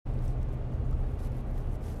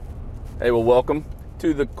Hey, well, welcome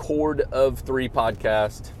to the Chord of Three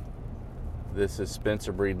podcast. This is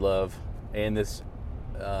Spencer Breedlove, and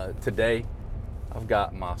today I've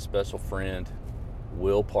got my special friend,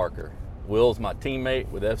 Will Parker. Will's my teammate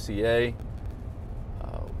with FCA.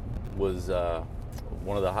 Was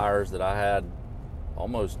one of the hires that I had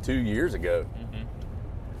almost 2 years ago.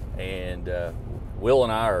 And Will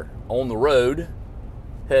and I are on the road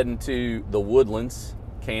heading to the Woodlands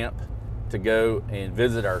camp to go and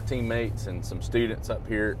visit our teammates and some students up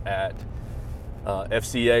here at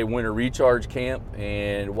FCA Winter Recharge Camp.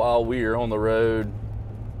 And while we are on the road,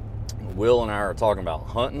 Will and I are talking about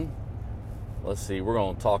hunting. Let's see, we're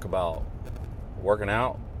going to talk about working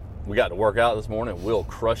out. We got to work out this morning. Will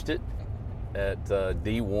crushed it at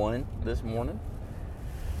D1 this morning.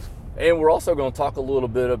 And we're also going to talk a little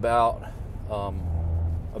bit about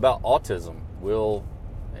autism. Will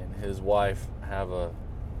and his wife have a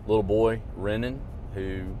little boy, Renan,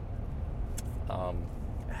 who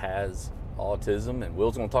has autism, and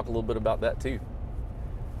Will's going to talk a little bit about that too.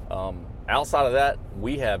 Outside of that,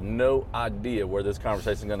 we have no idea where this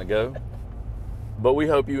conversation is going to go, but we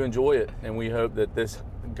hope you enjoy it, and we hope that this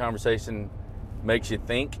conversation makes you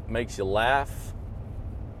think, makes you laugh,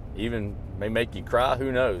 even may make you cry.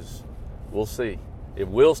 Who knows? We'll see. If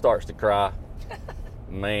Will starts to cry,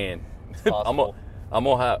 man, I'm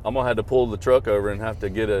gonna have to pull the truck over and have to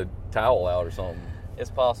get a towel out or something. It's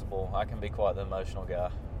possible. I can be quite the emotional guy.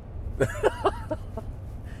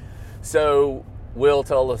 So, Will,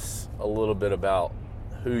 tell us a little bit about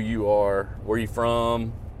who you are, where you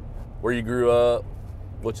from, where you grew up,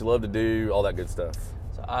 what you love to do, all that good stuff.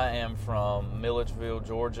 So I am from Milledgeville,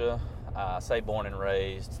 Georgia. I say born and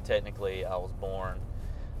raised. Technically, I was born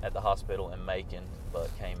at the hospital in Macon, but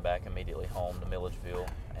came back immediately home to Milledgeville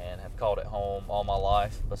and have called it home all my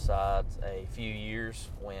life, besides a few years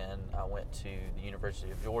when I went to the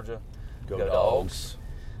University of Georgia. Go Dogs.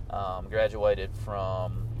 Graduated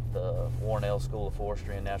from the Warnell School of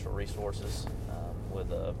Forestry and Natural Resources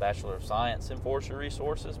with a Bachelor of Science in Forestry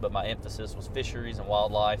Resources, but my emphasis was fisheries and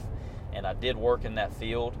wildlife, and I did work in that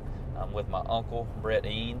field with my uncle, Brett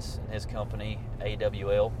Eanes, and his company,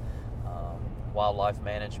 AWL, Wildlife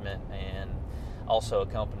Management, and also a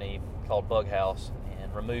company called Bug House,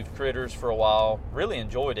 and removed critters for a while. Really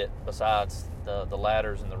enjoyed it, besides the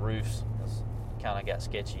ladders and the roofs. It kind of got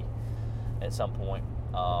sketchy at some point.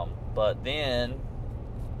 But then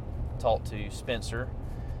talked to Spencer,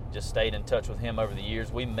 just stayed in touch with him over the years.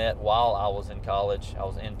 We met while I was in college. I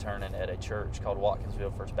was interning at a church called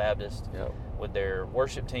Watkinsville First Baptist with their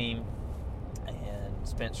worship team, and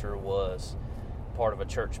Spencer was part of a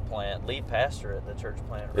church plant, lead pastor at the church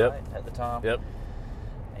plant, right, at the time.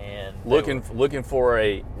 And looking for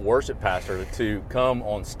a worship pastor to come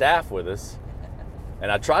on staff with us.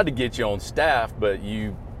 And I tried to get you on staff, but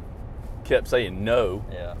you kept saying no.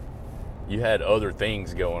 Yeah. You had other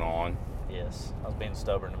things going on. Yes, I was being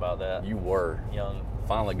stubborn about that. You were. Young.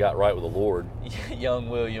 Finally got right with the Lord. Young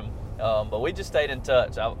William. But we just stayed in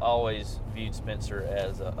touch. I've always viewed Spencer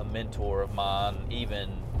as a mentor of mine,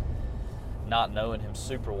 even not knowing him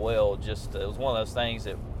super well. Just it was one of those things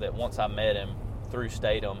that once I met him through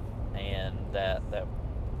Statham, and that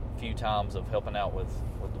few times of helping out with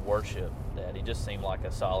the worship, that he just seemed like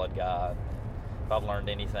a solid guy. If I've learned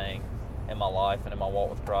anything in my life and in my walk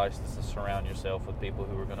with Christ, is to surround yourself with people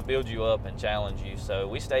who are going to build you up and challenge you. So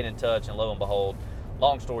we stayed in touch, and lo and behold,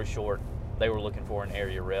 long story short, they were looking for an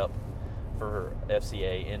area rep for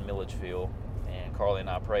FCA in Milledgeville, and Carly and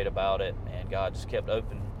I prayed about it, and God just kept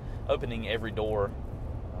opening every door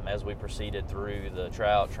as we proceeded through the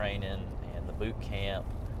tryout training and the boot camp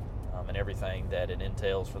and everything that it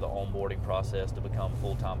entails for the onboarding process to become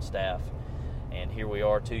full-time staff. And here we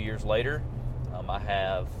are 2 years later. I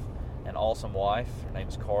have an awesome wife. Her name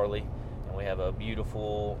is Carly, and we have a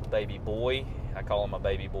beautiful baby boy. I call him a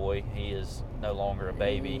baby boy. He is no longer a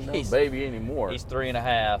baby. He's no baby anymore. He's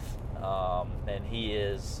 3.5, and he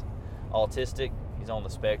is autistic. He's on the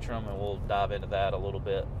spectrum, and we'll dive into that a little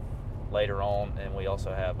bit later on. And we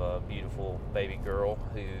also have a beautiful baby girl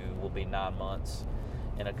who will be 9 months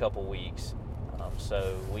in a couple weeks.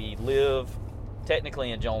 So we live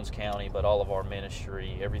technically in Jones County, but all of our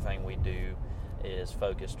ministry, everything we do, is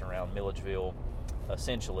focused around Milledgeville,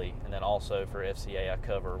 essentially. And then also for FCA, I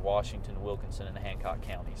cover Washington, Wilkinson, and Hancock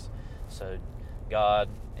counties. So God,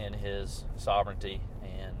 in His sovereignty,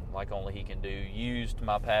 and like only He can do, used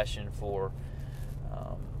my passion for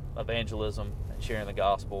evangelism and sharing the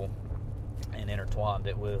gospel, and intertwined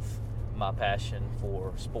it with my passion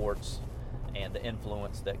for sports and the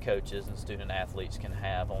influence that coaches and student athletes can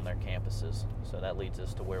have on their campuses. So that leads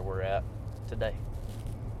us to where we're at today.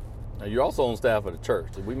 Now, you're also on staff at a church.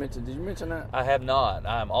 Did you mention that? I have not.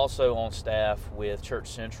 I'm also on staff with Church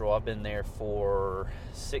Central. I've been there for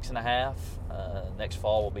 6.5. Next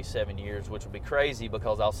fall will be 7 years, which will be crazy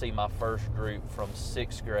because I'll see my first group from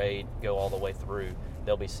 6th grade go all the way through.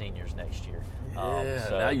 They'll be seniors next year. Yeah,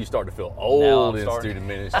 so now you start to feel old in starting, student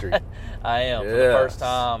ministry. I am. Yes. For the first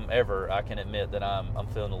time ever, I can admit that I'm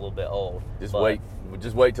feeling a little bit old. Just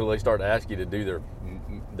wait till they start to ask you to do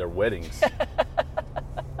their weddings.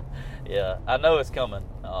 Yeah, I know it's coming,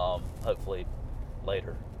 hopefully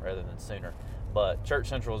later rather than sooner. But Church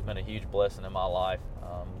Central has been a huge blessing in my life.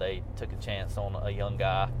 They took a chance on a young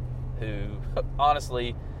guy who,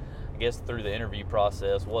 honestly, I guess through the interview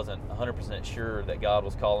process, wasn't 100% sure that God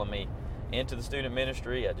was calling me into the student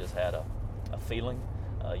ministry. I just had a feeling,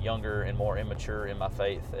 younger and more immature in my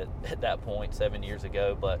faith at that point 7 years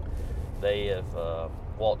ago. But they have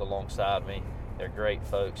walked alongside me. They're great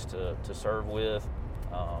folks to serve with.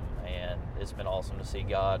 And it's been awesome to see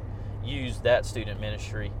God use that student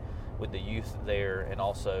ministry with the youth there, and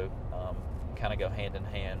also kind of go hand in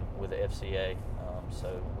hand with the FCA.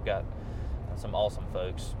 So we've got some awesome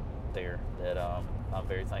folks there that I'm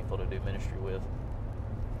very thankful to do ministry with.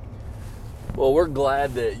 Well, we're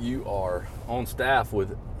glad that you are on staff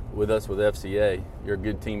with us with FCA. You're a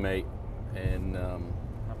good teammate, and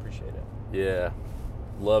I appreciate it. Yeah,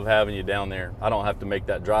 love having you down there. I don't have to make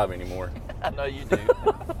that drive anymore. I know you do.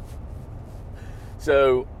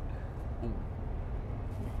 So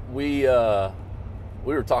we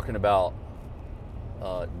were talking about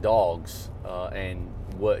dogs and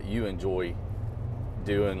what you enjoy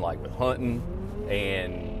doing, like with hunting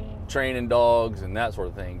and training dogs and that sort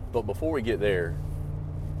of thing. But before we get there,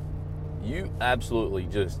 you absolutely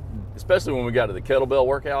just, especially when we got to the kettlebell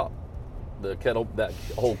workout, that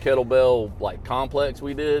whole kettlebell like complex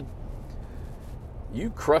we did,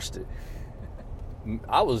 you crushed it.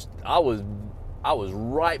 I was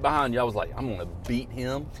right behind you. I was like, I'm gonna beat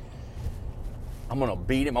him. I'm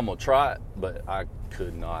gonna try it, but I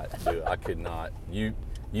could not do it. I could not. You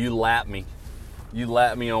lapped me. You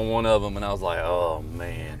lapped me on one of them, and I was like, oh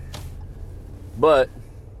man. But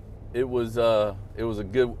it was a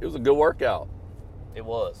good workout. It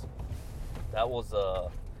was. That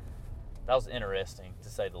was interesting, to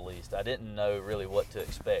say the least. I didn't know really what to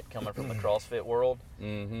expect coming from the CrossFit world.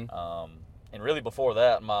 Mm-hmm. And really before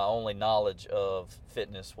that, my only knowledge of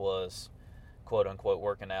fitness was quote unquote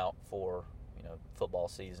working out for, football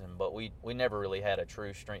season. But we never really had a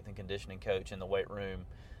true strength and conditioning coach in the weight room.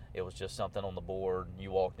 It was just something on the board.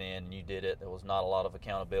 You walked in and you did it. There was not a lot of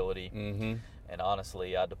accountability. Mm-hmm. And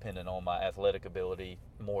honestly, I depended on my athletic ability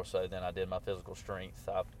more so than I did my physical strength.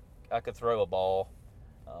 I could throw a ball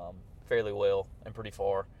fairly well and pretty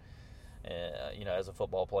far. As a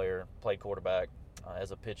football player, played quarterback.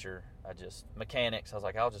 As a pitcher, mechanics. I was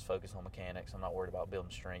like, I'll just focus on mechanics. I'm not worried about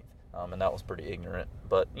building strength. And that was pretty ignorant.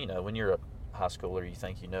 But, when you're a high schooler, you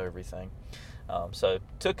think you know everything. So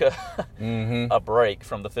took a break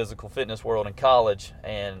from the physical fitness world in college.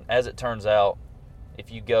 And as it turns out,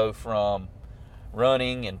 if you go from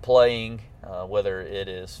running and playing, whether it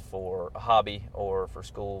is for a hobby or for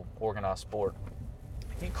school organized sport,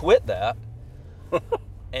 if you quit that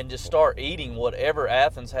and just start eating whatever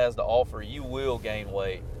Athens has to offer, you will gain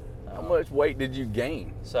weight. How much weight did you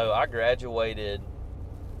gain? So I graduated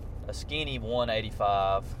a skinny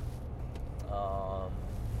 185,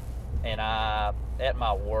 and at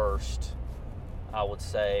my worst, I would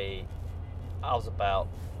say I was about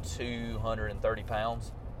 230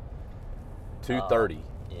 pounds. 230?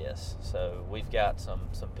 Yes. So we've got some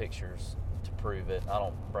pictures to prove it. I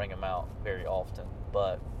don't bring them out very often,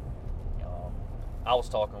 but I was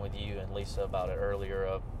talking with you and Lisa about it earlier.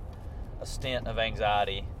 A stint of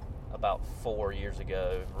anxiety about 4 years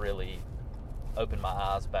ago really opened my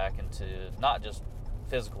eyes back into not just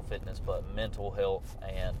physical fitness, but mental health,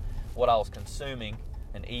 and what I was consuming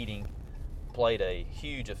and eating played a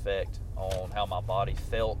huge effect on how my body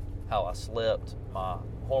felt, how I slept, my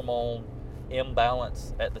hormone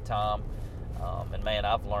imbalance at the time. And man,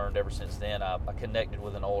 I've learned ever since then. I connected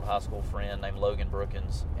with an old high school friend named Logan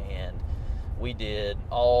Brookins, and we did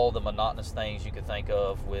all the monotonous things you could think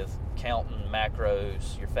of with counting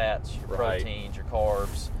macros, your fats, your proteins, your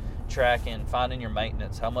carbs, tracking, finding your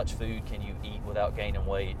maintenance, how much food can you eat without gaining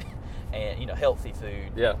weight, and healthy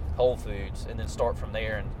food, whole foods, and then start from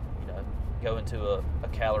there and go into a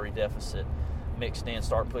calorie deficit, mixed in,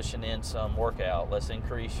 start pushing in some workout. Let's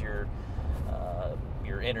increase your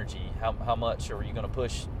energy. How much are you going to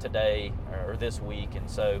push today or this week? And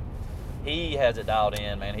so he has it dialed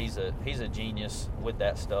in, man. He's a genius with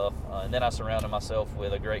that stuff. And then I surrounded myself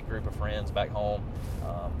with a great group of friends back home.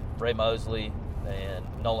 Ray Mosley, and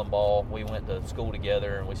Nolan Ball, we went to school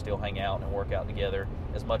together, and we still hang out and work out together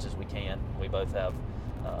as much as we can. We both have,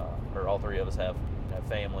 or all three of us have,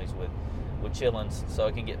 families with chillins, so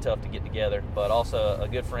it can get tough to get together. But also a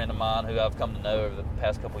good friend of mine who I've come to know over the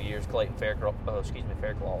past couple of years, Clayton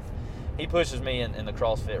Faircloth. He pushes me in the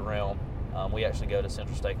CrossFit realm. We actually go to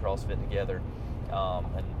Central State CrossFit together,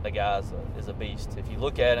 and the guy is a beast. If you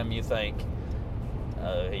look at him, you think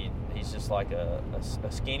he's just like a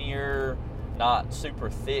skinnier, not super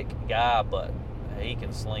thick guy, but he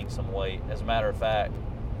can sling some weight. As a matter of fact,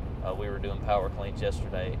 we were doing power cleans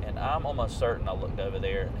yesterday, and I'm almost certain I looked over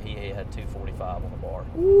there and he had 245 on the bar.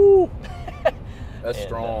 Woo! That's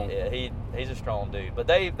strong. Yeah, he's a strong dude. But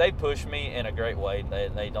they push me in a great way.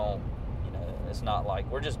 They don't, it's not like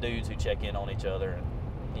we're just dudes who check in on each other and,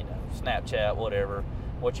 Snapchat, whatever,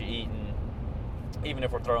 what you eating, even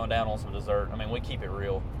if we're throwing down on some dessert. I mean, we keep it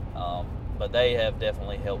real. But they have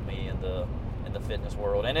definitely helped me in the fitness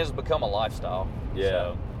world, and it's become a lifestyle. Yeah.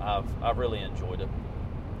 So I've really enjoyed it.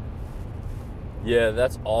 Yeah,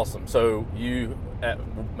 that's awesome. So you at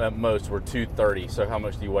most were 230. So how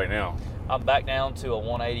much do you weigh now? I'm back down to a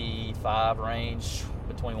 185 range,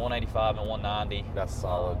 between 185 and 190. That's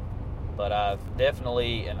solid. But I've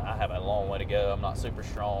definitely, and I have a long way to go. I'm not super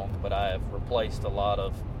strong, but I have replaced a lot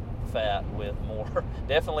of fat with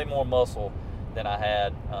definitely more muscle than I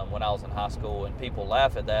had when I was in high school. And people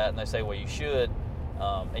laugh at that and they say, well, you should.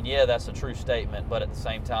 And yeah, that's a true statement. But at the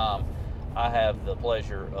same time, I have the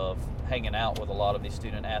pleasure of hanging out with a lot of these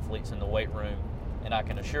student athletes in the weight room. And I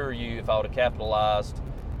can assure you, if I would have capitalized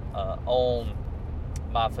on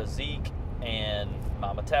my physique and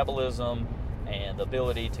my metabolism and the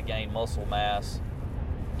ability to gain muscle mass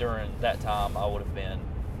during that time, I would have been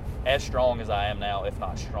as strong as I am now, if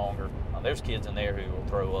not stronger. There's kids in there who will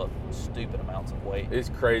throw up stupid amounts of weight. It's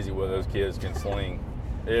crazy what those kids can sling.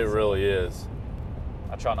 It really is.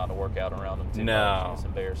 I try not to work out around them too No. much. It's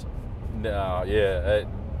embarrassing. No, yeah.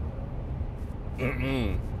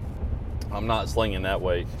 I'm not slinging that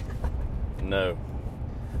weight. No.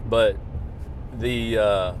 But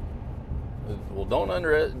don't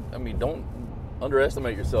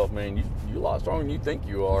underestimate yourself, man. You're a lot stronger than you think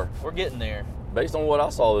you are. We're getting there. Based on what I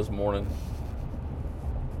saw this morning,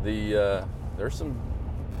 there's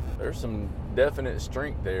some definite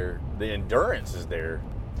strength there. The endurance is there.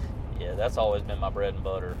 Yeah, that's always been my bread and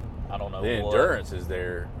butter. I don't know the endurance is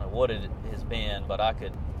there. I don't know what it has been, but I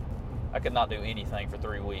could not do anything for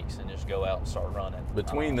 3 weeks and just go out and start running.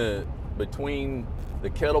 Between the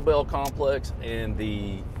kettlebell complex and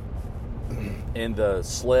the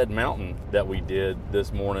sled mountain that we did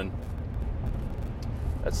this morning,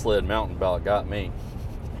 that sled mountain about got me.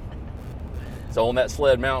 So on that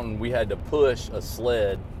sled mountain, we had to push a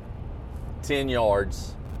sled 10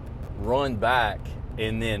 yards, run back,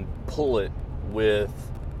 and then pull it with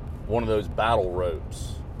one of those battle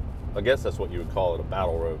ropes. I guess that's what you would call it, a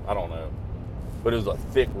battle rope. I don't know. But it was a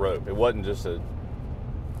thick rope. It wasn't just I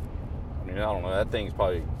don't know. That thing's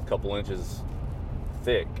probably a couple inches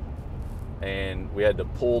thick. And we had to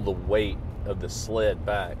pull the weight of the sled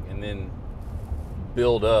back and then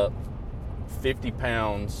build up 50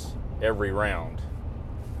 pounds every round.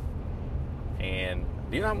 And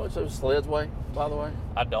do you know how much those sleds weigh, by the way?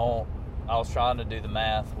 I don't. I was trying to do the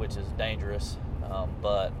math, which is dangerous,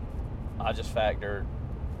 but I just factored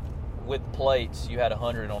with plates, you had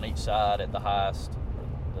 100 on each side at the highest,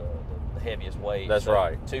 the heaviest weight. That's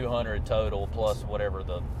right. 200 total plus whatever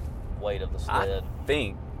the weight of the sled. I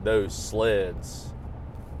think those sleds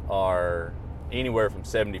are anywhere from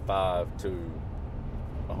 75 to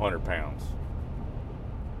 100 pounds.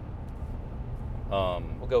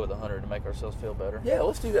 We'll go with 100 to make ourselves feel better. Yeah,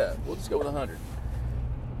 let's do that. We'll just go with 100.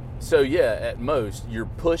 So yeah, at most, you're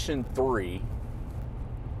pushing 3.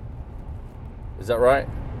 Is that right?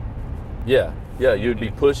 Yeah, you'd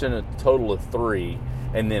be pushing a total of 3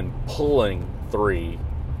 and then pulling 3.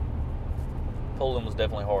 Pulling was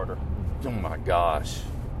definitely harder. Oh my gosh,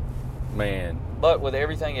 man. But with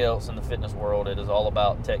everything else in the fitness world, it is all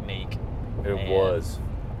about technique. It was.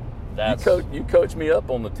 You coached me up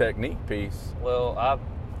on the technique piece. Well,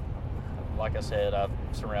 like I said, I've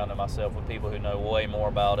surrounded myself with people who know way more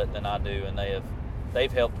about it than I do, and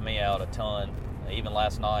they've helped me out a ton. Even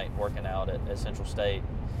last night, working out at Central State,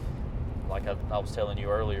 like I was telling you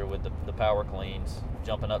earlier with the power cleans,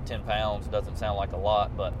 jumping up 10 pounds doesn't sound like a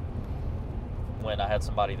lot, but when I had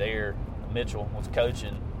somebody there, Mitchell was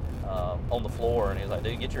coaching on the floor, and he was like,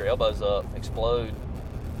 dude, get your elbows up, explode,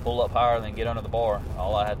 pull up higher, then get under the bar.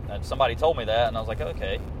 And somebody told me that, and I was like,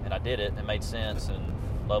 okay, and I did it, and it made sense, and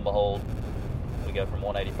lo and behold, we go from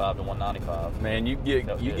 185 to 195. Man, you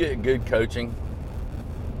get good coaching,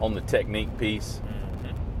 on the technique piece.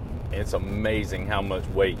 Mm-hmm. It's amazing how much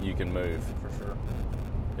weight you can move. For sure.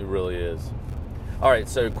 It really is. All right,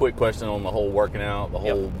 so quick question on the whole working out, the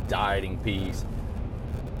whole Yep. dieting piece.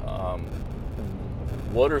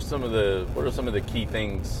 What are some of the key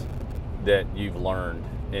things that you've learned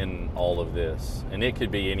in all of this? And it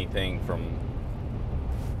could be anything from,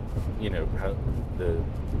 it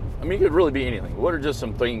could really be anything. What are just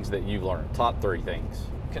some things that you've learned? Top 3 things.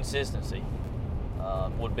 Consistency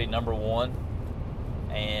would be number one,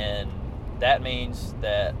 and that means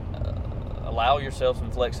that allow yourself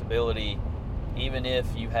some flexibility even if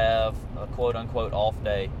you have a quote-unquote off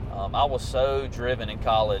day. I was so driven in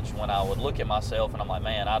college when I would look at myself and I'm like,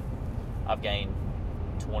 man, I've gained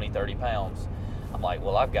 20, 30 pounds. I'm like,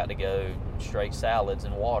 well, I've got to go straight salads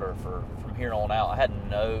and water from here on out. I had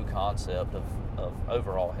no concept of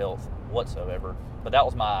overall health whatsoever, but that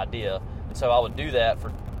was my idea. And so I would do that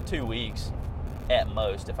for 2 weeks at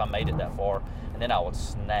most if I made it that far, and then I would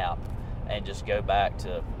snap and just go back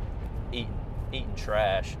to eating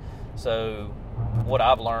trash. So what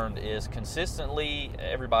I've learned is consistently,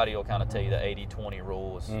 everybody will kind of tell you the 80-20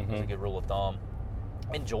 rule is a good rule of thumb.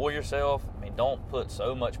 Enjoy yourself. I mean, don't put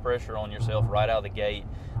so much pressure on yourself right out of the gate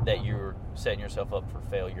that you're setting yourself up for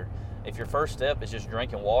failure. If your first step is just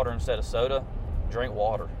drinking water instead of soda, drink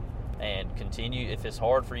water and continue. If it's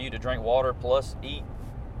hard for you to drink water plus eat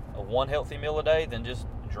one healthy meal a day, then just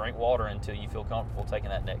drink water until you feel comfortable taking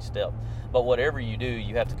that next step. But whatever you do,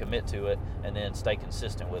 you have to commit to it and then stay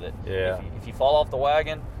consistent with it. Yeah. If you fall off the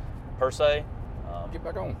wagon, per se, Get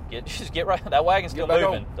back on. Just get right. That wagon's still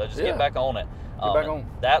moving. So just get back on it. Get back on.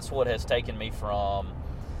 That's what has taken me from,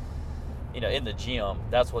 in the gym.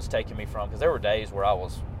 That's what's taken me from, because there were days where I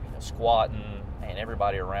was squatting and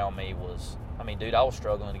everybody around me was. I mean, dude, I was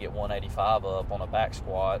struggling to get 185 up on a back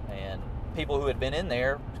squat, and people who had been in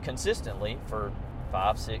there consistently for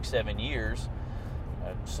 5, 6, 7 years,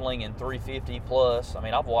 slinging 350 plus. I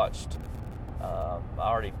mean, I've watched. I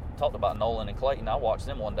already talked about Nolan and Clayton. I watched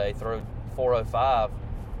them one day throw 405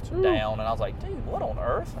 down, and I was like, dude, what on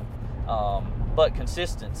earth? But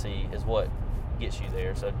consistency is what gets you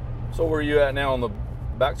there. So where are you at now on the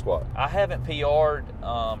back squat? I haven't PR'd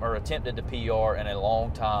or attempted to PR in a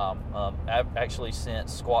long time. Actually,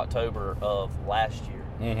 since Squattober of last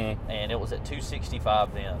year, and it was at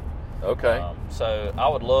 265 then. Okay. So I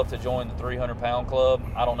would love to join the 300-pound club.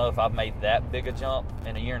 I don't know if I've made that big a jump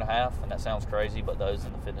in a year and a half, and that sounds crazy, but those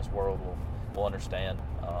in the fitness world will understand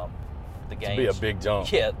the gains. It'd be a big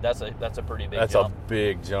jump. Yeah, that's a pretty big jump. That's a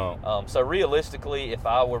big jump. So realistically, if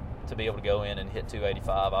I were to be able to go in and hit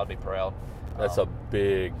 285, I'd be proud. That's a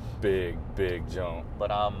big, big, big jump.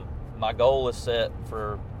 But my goal is set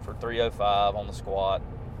for 305 on the squat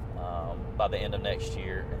by the end of next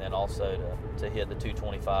year, and then also to hit the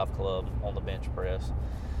 225 club on the bench press.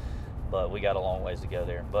 But we got a long ways to go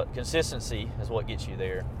there. But consistency is what gets you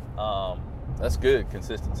there. That's good,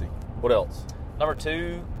 consistency. What else? Number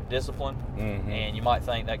 2, discipline. And you might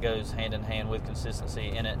think that goes hand in hand with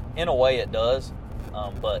consistency, and in a way it does.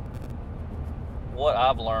 But what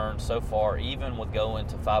I've learned so far, even with going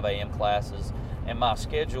to 5 a.m. classes, and my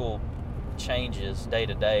schedule changes day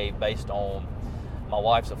to day based on my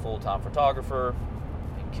wife's a full-time photographer.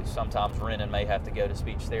 Sometimes Renan may have to go to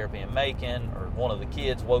speech therapy in Macon, or one of the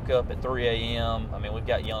kids woke up at 3 a.m. I mean, we've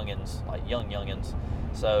got youngins, like youngins.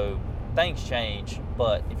 So things change,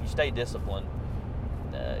 but if you stay disciplined,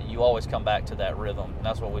 you always come back to that rhythm. And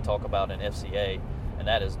that's what we talk about in FCA, and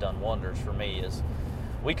that has done wonders for me. Is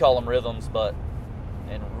we call them rhythms,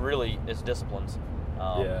 and really it's disciplines.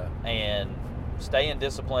 And staying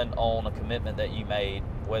disciplined on a commitment that you made,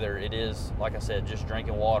 whether it is, like I said, just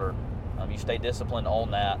drinking water, you stay disciplined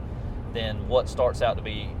on that, then what starts out to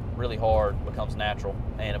be really hard becomes natural,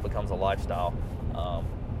 and it becomes a lifestyle.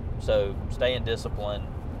 So staying disciplined,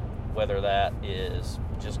 whether that is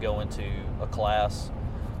just going to a class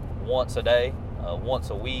once a day, once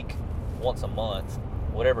a week, once a month,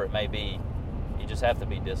 whatever it may be, you just have to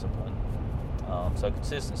be disciplined. So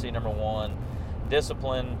consistency, number 1,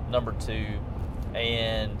 discipline, number 2,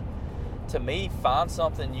 and to me, find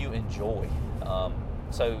something you enjoy.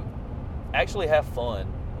 So actually have fun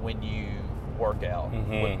when you work out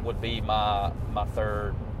would be my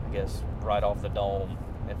third, I guess, right off the dome,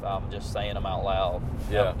 if I'm just saying them out loud.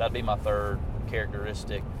 Yeah. That'd be my third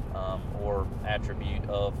characteristic or attribute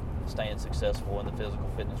of staying successful in the physical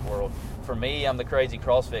fitness world. For me, I'm the crazy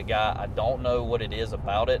CrossFit guy. I don't know what it is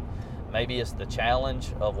about it. Maybe it's the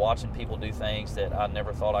challenge of watching people do things that I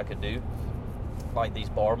never thought I could do, like these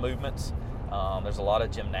bar movements. There's a lot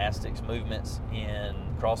of gymnastics movements in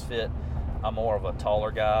CrossFit. I'm more of a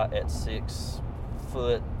taller guy at 6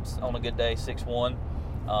 foot, on a good day, 6'1",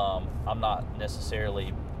 I'm not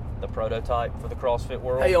necessarily the prototype for the CrossFit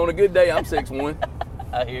world. Hey, on a good day, I'm 6'1".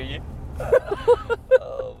 I hear you.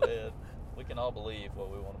 Oh, man. We can all believe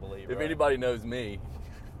what we want to believe, If right? anybody knows me,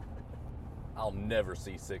 I'll never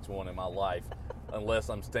see 6'1" in my life unless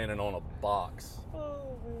I'm standing on a box.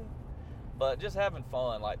 Oh, man. But just having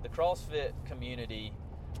fun. Like, the CrossFit community,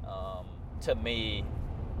 to me,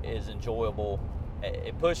 is enjoyable.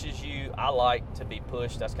 It pushes you. I like to be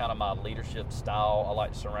pushed. That's kind of my leadership style. I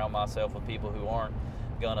like to surround myself with people who aren't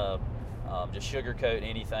going to just sugarcoat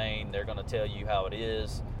anything. They're going to tell you how it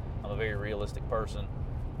is. I'm a very realistic person,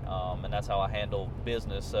 and that's how I handle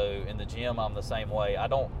business. So in the gym, I'm the same way. I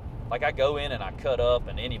go in and I cut up,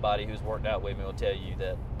 and anybody who's worked out with me will tell you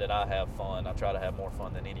that I have fun. I try to have more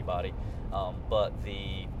fun than anybody. But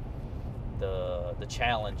the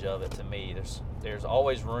challenge of it, to me, there's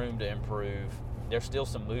always room to improve. There's still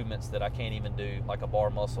some movements that I can't even do, like a bar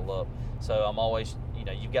muscle up. So I'm always,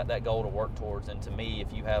 you've got that goal to work towards. And to me,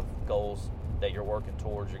 if you have goals that you're working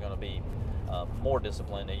towards, you're going to be more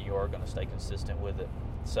disciplined and you are going to stay consistent with it.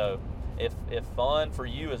 So if fun for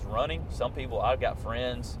you is running, some people, I've got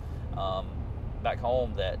friends back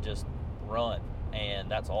home that just run,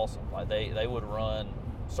 and that's awesome. Like they would run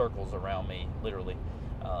circles around me, literally.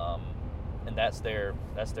 And that's their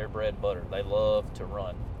bread and butter. They love to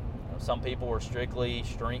run. Some people are strictly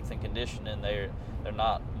strength and conditioning. They're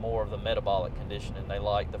not more of the metabolic conditioning. They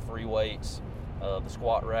like the free weights, the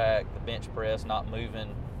squat rack, the bench press, not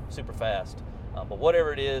moving super fast. But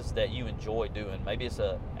whatever it is that you enjoy doing, maybe it's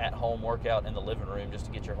a at-home workout in the living room just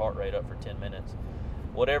to get your heart rate up for 10 minutes.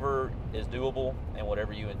 Whatever is doable and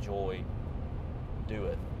whatever you enjoy, do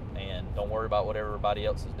it. And don't worry about what everybody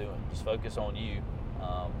else is doing. Just focus on you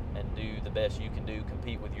and do the best you can do.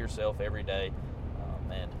 Compete with yourself every day.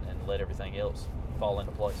 And let everything else fall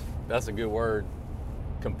into place. That's a good word.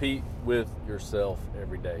 Compete with yourself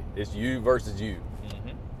every day. It's you versus you.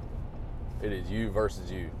 Mm-hmm. It is you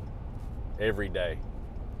versus you every day.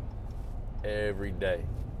 Every day.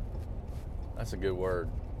 That's a good word.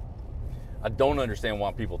 I don't understand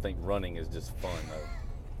why people think running is just fun, though.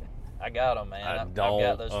 I got them, man. I I've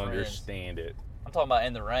got those understand friends. it. I'm talking about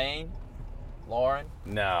in the rain, Lauren.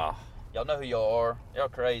 Nah. Y'all know who y'all are. Y'all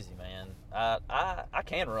crazy, man. I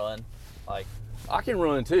can run, like, I can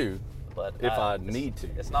run too, but if I need to.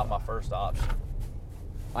 It's not my first option.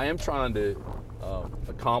 I am trying to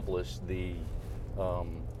accomplish the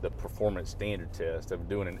performance standard test of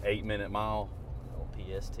doing an 8-minute mile.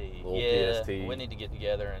 Little PST. PST. We need to get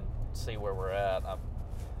together and see where we're at.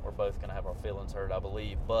 We're both going to have our feelings hurt, I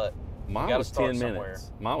believe, but Mine we got to was start 10 somewhere.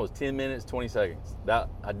 minutes. Mine was 10 minutes, 20 seconds.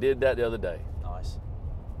 I did that the other day. Nice.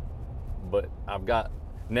 But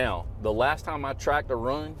now, the last time I tracked a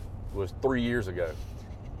run was 3 years ago.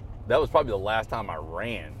 That was probably the last time I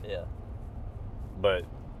ran. Yeah. But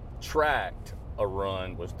tracked a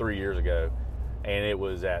run was 3 years ago, and it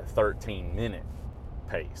was at 13-minute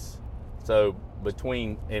pace. So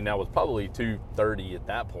and I was probably 230 at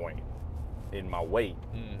that point in my weight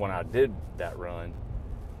when I did that run.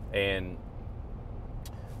 And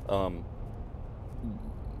so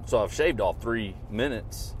I've shaved off 3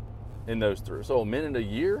 minutes in those 3. So a minute a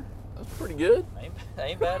year, that's pretty good.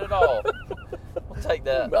 Ain't bad at all. We'll take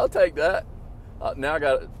that. I'll take that. Now I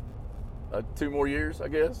got 2 more years, I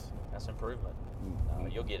guess. That's improvement.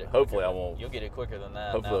 You'll get it. Hopefully I won't. You'll get it quicker than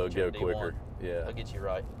that. Hopefully it'll go quicker. Yeah. I'll get you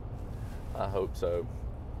right. I hope so.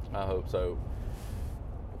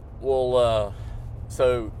 Well,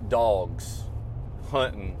 so dogs,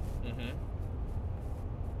 hunting. Mm-hmm.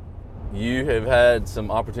 You have had some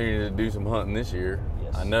opportunity to do some hunting this year.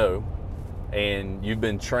 Yes. I know. And you've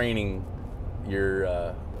been training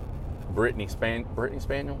your Brittany Spaniel?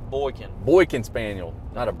 Boykin Spaniel,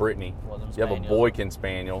 not a Brittany. Well, them you have a Spaniels, Boykin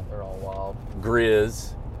Spaniel. They're all wild.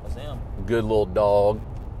 Grizz. That's him. Good little dog.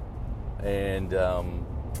 And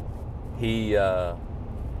he's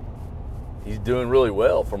doing really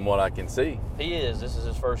well from what I can see. He is. This is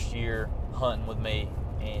his first year hunting with me.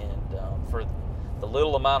 And for the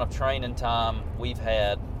little amount of training time we've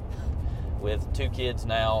had with 2 kids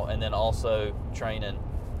now, and then also training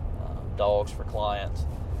dogs for clients,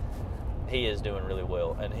 he is doing really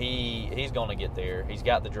well. And he's going to get there. He's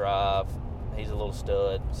got the drive. He's a little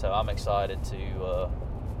stud. So I'm excited to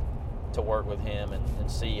work with him and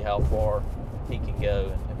see how far he can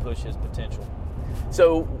go and push his potential.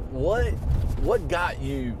 So what got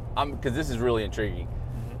you, because this is really intriguing,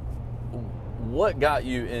 what got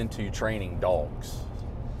you into training dogs?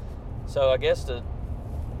 So I guess to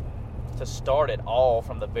start it all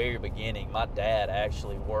from the very beginning, my dad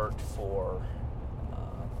actually worked for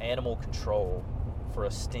animal control for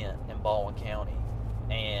a stint in Baldwin County.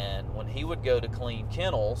 And when he would go to clean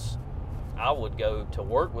kennels, I would go to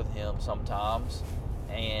work with him sometimes,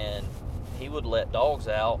 and he would let dogs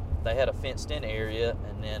out. They had a fenced-in area,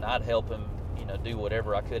 and then I'd help him, do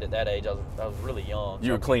whatever I could at that age. I was really young.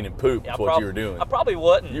 You were cleaning poop. That's what you were doing. I probably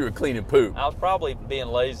wasn't. You were cleaning poop. I was probably being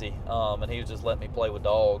lazy, and he was just letting me play with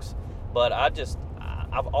dogs. But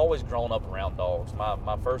I've always grown up around dogs.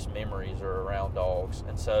 My first memories are around dogs,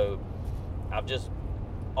 and so I've just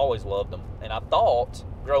always loved them. And I thought,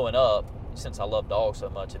 growing up, since I love dogs so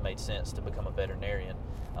much, it made sense to become a veterinarian.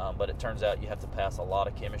 But it turns out you have to pass a lot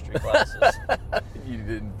of chemistry classes. You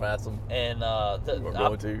didn't pass them? And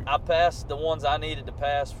I passed the ones I needed to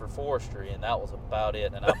pass for forestry, and that was about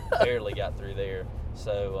it. And I barely got through there.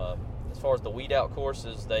 So as far as the weed out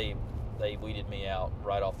courses, they weeded me out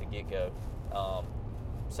right off the get-go.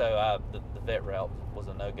 So the vet route was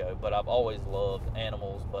a no-go. But I've always loved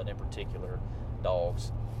animals, but in particular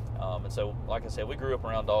dogs. And so, like I said, we grew up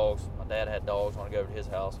around dogs. My dad had dogs when I go over to his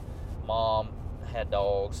house. Mom had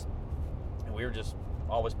dogs, and we were just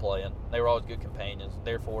always playing. They were always good companions,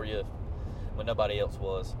 there for you when nobody else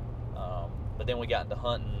was. But then we got into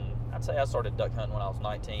hunting. I'd say I started duck hunting when I was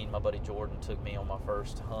 19. My buddy Jordan took me on my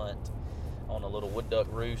first hunt on a little wood duck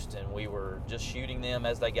roost, and we were just shooting them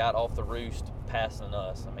as they got off the roost, passing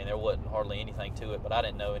us. I mean, there wasn't hardly anything to it, but I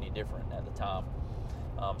didn't know any different at the time.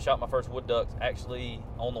 Shot my first wood ducks actually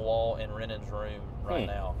on the wall in Renan's room right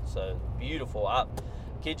now. So beautiful. I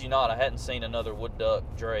kid you not, I hadn't seen another wood duck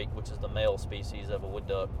drake, which is the male species of a wood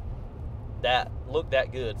duck, that looked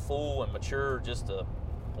that good, full and mature. Just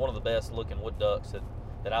one of the best looking wood ducks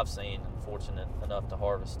that I've seen, and fortunate enough to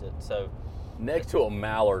harvest it. So next to a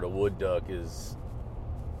mallard, a wood duck is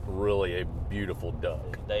really a beautiful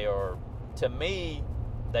duck. They are, to me,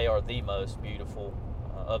 they are the most beautiful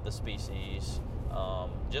of the species.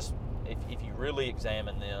 Just if you really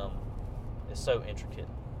examine them, it's so intricate.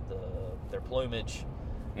 Their plumage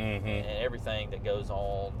and everything that goes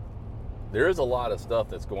on. There is a lot of stuff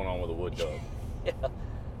that's going on with a wood duck. Yeah,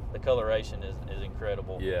 the coloration is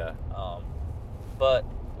incredible. Yeah. But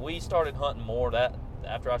we started hunting more. That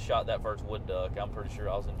after I shot that first wood duck, I'm pretty sure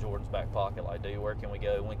I was in Jordan's back pocket, like, dude, where can we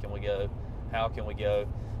go? When can we go? How can we go?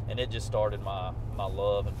 And it just started my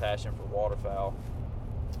love and passion for waterfowl.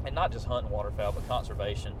 And not just hunting waterfowl, but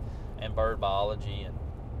conservation and bird biology and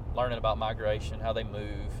learning about migration, how they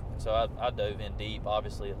move. So I dove in deep.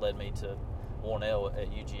 Obviously, it led me to Warnell at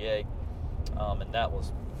UGA. And that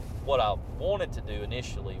was what I wanted to do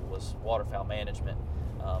initially, was waterfowl management.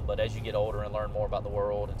 But as you get older and learn more about the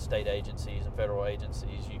world and state agencies and federal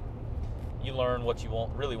agencies, you learn what you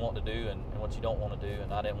really want to do and what you don't want to do.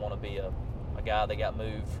 And I didn't want to be a guy that got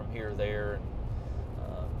moved from here or there. And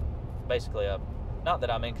basically, not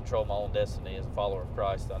that I'm in control of my own destiny as a follower of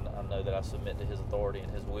Christ. I know that I submit to His authority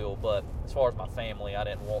and His will. But as far as my family, I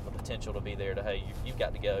didn't want the potential to be there to, hey, you've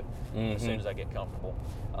got to go as soon as I get comfortable.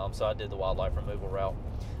 So I did the wildlife removal route.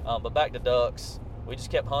 But back to ducks, we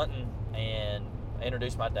just kept hunting, and I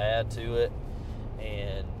introduced my dad to it,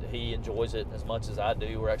 and he enjoys it as much as I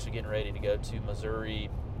do. We're actually getting ready to go to Missouri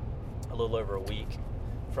a little over a week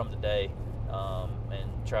from today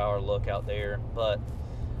and try our luck out there. But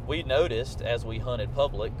we noticed as we hunted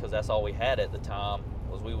public, because that's all we had at the time,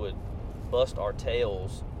 was we would bust our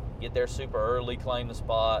tails, get there super early, claim the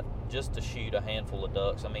spot, just to shoot a handful of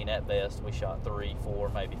ducks. I mean, at best, we shot 3, 4,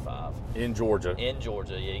 maybe 5. In Georgia? In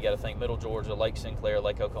Georgia, yeah. You got to think Middle Georgia, Lake Sinclair,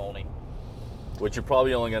 Lake Oconee. Which you're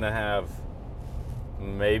probably only going to have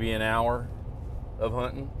maybe an hour of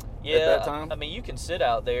hunting at that time? I mean, you can sit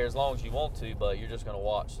out there as long as you want to, but you're just going to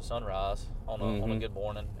watch the sunrise on a good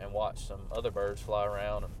morning and watch some other birds fly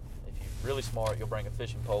around. And if you're really smart, you'll bring a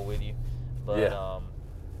fishing pole with you. But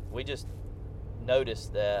we just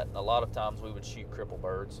noticed that a lot of times we would shoot cripple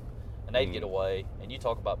birds, and they'd get away. And you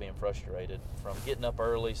talk about being frustrated, from getting up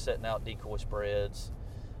early, setting out decoy spreads,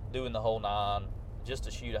 doing the whole 9, just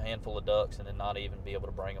to shoot a handful of ducks and then not even be able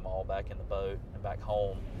to bring them all back in the boat and back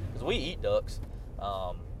home. Because we eat ducks.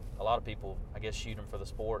 A lot of people, I guess, shoot them for the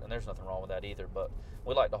sport, and there's nothing wrong with that either. But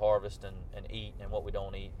we like to harvest and eat, and what we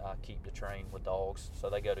don't eat, I keep to train with dogs, so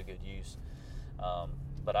they go to good use.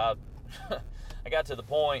 But I got to the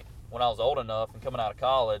point when I was old enough and coming out of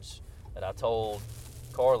college that I told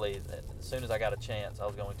Carly that as soon as I got a chance, I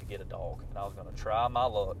was going to get a dog, and I was going to try my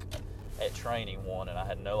luck at training one, and I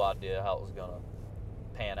had no idea how it was going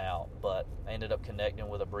to pan out. But I ended up connecting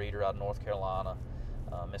with a breeder out of North Carolina,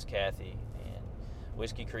 Miss Kathy, and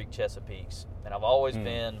Whiskey Creek Chesapeakes. And I've always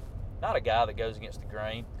been not a guy that goes against the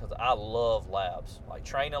grain, because I love labs. Like,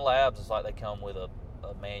 training labs is like they come with a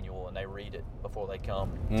manual and they read it before they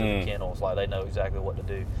come to the kennels. Like, they know exactly what to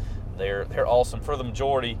do. They're awesome. For the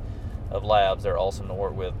majority of labs. They're awesome to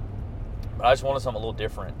work with. But I just wanted something a little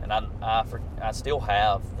different, and I still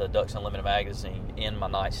have the Ducks Unlimited magazine in my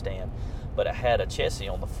nightstand, but it had a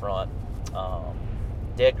Chessie on the front,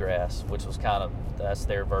 dead grass, which was that's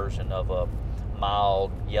their version of a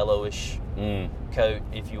mild yellowish coat,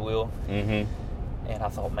 if you will. Mm-hmm. And I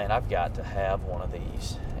thought, man, I've got to have one of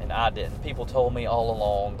these. And I didn't. People told me all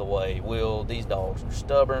along the way, Will, these dogs are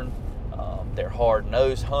stubborn. They're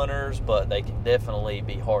hard-nosed hunters, but they can definitely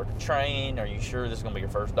be hard to train. Are you sure this is going to be your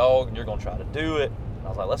first dog and you're going to try to do it? And I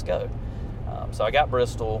was like, let's go. So I got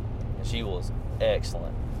Bristol, and she was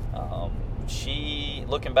excellent. She,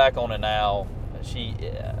 looking back on it now, she,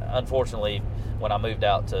 unfortunately, when I moved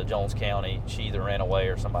out to Jones County, she either ran away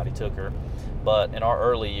or somebody took her. But in our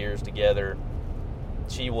early years together,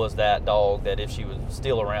 she was that dog that if she was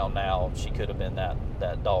still around now, she could have been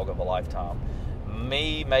that dog of a lifetime.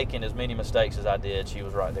 Me making as many mistakes as I did, she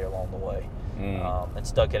was right there along the way, and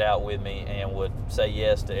stuck it out with me and would say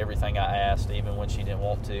yes to everything I asked, even when she didn't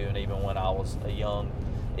want to, and even when I was a young,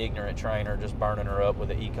 ignorant trainer just burning her up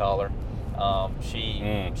with an e-collar.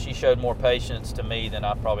 She showed more patience to me than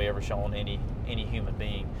I've probably ever shown any human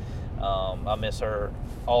being. I miss her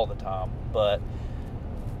all the time, but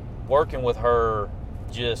working with her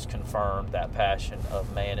just confirmed that passion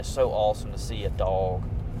of, man, it's so awesome to see a dog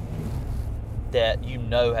that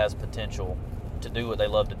has potential to do what they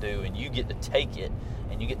love to do, and you get to take it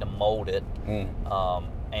and you get to mold it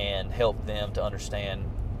and help them to understand,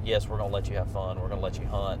 yes, we're going to let you have fun, we're going to let you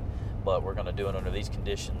hunt, but we're going to do it under these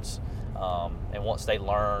conditions. And once they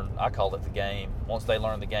learn, I call it the game, once they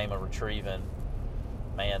learn the game of retrieving,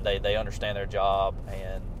 man, they understand their job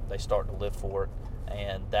and they start to live for it.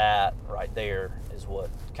 And that right there is what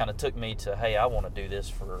kind of took me to, hey, I want to do this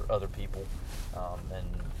for other people, and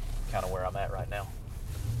kind of where I'm at right now.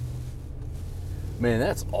 Man,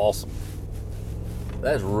 that's awesome.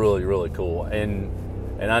 That's really, really cool. And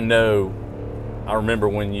I know, I remember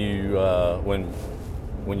when you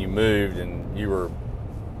when you moved and you were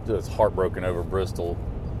just heartbroken over Bristol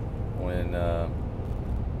when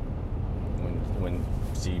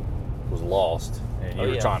she was lost and you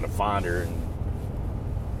were trying to find her. And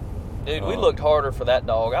dude, we looked harder for that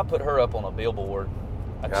dog. I put her up on a billboard.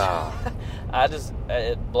 It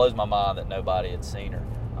blows my mind that nobody had seen her.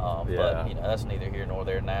 But that's neither here nor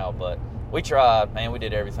there now. But we tried, man. We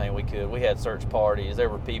did everything we could. We had search parties. There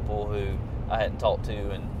were people who I hadn't talked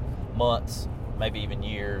to in months, maybe even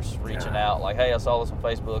years, reaching out like, hey, I saw this on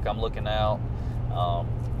Facebook, I'm looking out.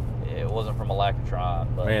 It wasn't from a lack of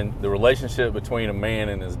trying. But man, the relationship between a man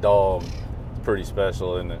and his dog is pretty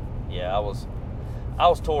special, isn't it? Yeah, I was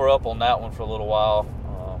tore up on that one for a little while.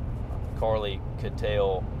 Carly could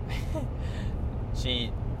tell.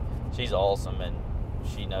 She's awesome, and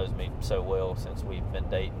she knows me so well since we've been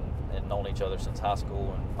dating and known each other since high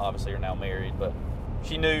school, and obviously are now married. But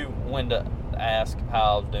she knew when to ask how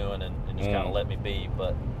I was doing and just kind of let me be.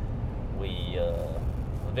 But we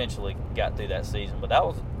eventually got through that season. But I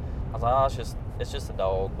was like, oh, it's just a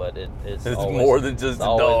dog. But it's always, more than just a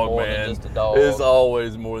dog, man. Than just a dog. It's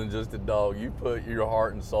always more than just a dog. You put your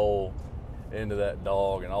heart and soul into that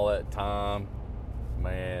dog and all that time,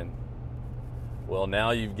 man. Well,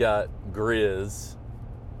 now you've got Grizz.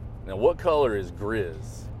 Now, what color is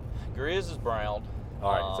Grizz? Grizz is brown.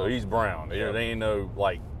 All right, so he's brown. There ain't no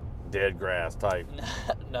like dead grass type.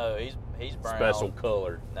 No, he's brown. Special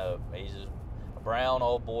color. No, he's just a brown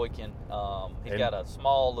old boykin. He's got a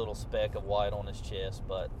small little speck of white on his chest,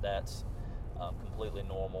 but that's completely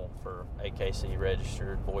normal for AKC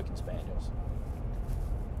registered boykin spaniels.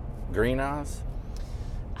 Green eyes?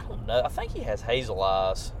 I don't know. I think he has hazel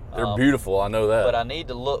eyes. They're beautiful, I know that. But I need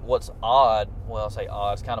to look. What's odd, well, I'll say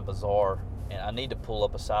odd, it's kind of bizarre, and I need to pull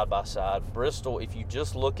up a side-by-side. Bristol, if you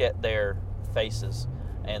just look at their faces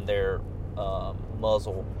and their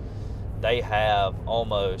muzzle, they have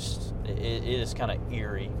almost, it is kind of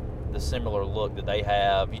eerie, the similar look that they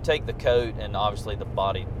have. You take the coat and obviously the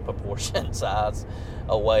body proportion size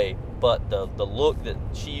away, but the look that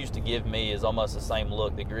she used to give me is almost the same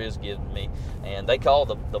look that Grizz gives me. And they call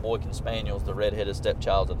the Boykin Spaniels the red-headed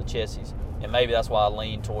stepchild of the Chessies, and maybe that's why I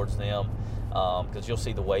lean towards them, because you'll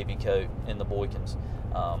see the wavy coat in the Boykins,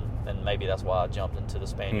 and maybe that's why I jumped into the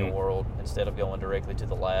Spaniel world instead of going directly to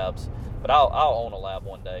the labs. But I'll own a lab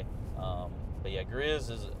one day. But yeah,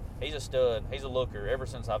 Grizz he's a stud. He's a looker. Ever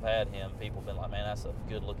since I've had him, people have been like, man, that's a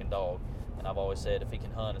good-looking dog. And I've always said, if he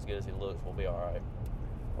can hunt as good as he looks, we'll be all right.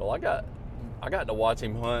 Well, I got to watch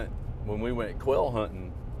him hunt when we went quail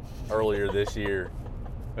hunting earlier this year,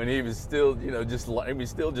 and he was still, just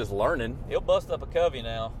learning. He'll bust up a covey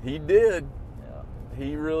now. He did. Yeah.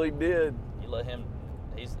 He really did. You let him.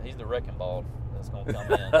 He's the wrecking ball. that's going to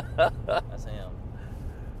come in. That's him.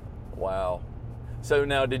 Wow. So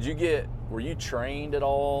now, were you trained at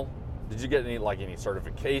all? Did you get any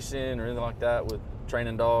certification or anything like that with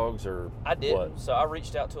training dogs, or I didn't. what? So I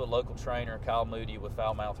reached out to a local trainer, Kyle Moody, with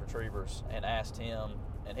Foulmouth Retrievers, and asked him,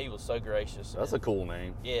 and he was so gracious. That's a cool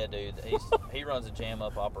name. Yeah, dude. He runs a jam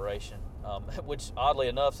up operation, which oddly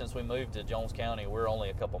enough, since we moved to Jones County, we're only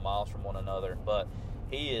a couple miles from one another. But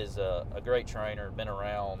he is a great trainer, been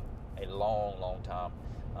around a long, long time,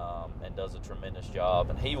 and does a tremendous job.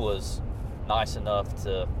 And he was nice enough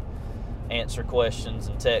to answer questions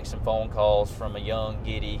and texts and phone calls from a young,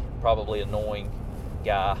 giddy, probably annoying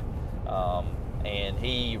guy. And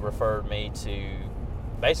he referred me to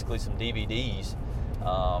basically some DVDs.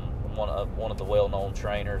 One of the well-known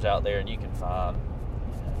trainers out there, and you can find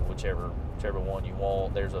whichever one you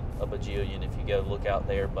want. There's a bajillion if you go look out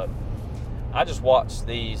there. But I just watched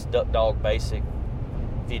these Duck Dog Basic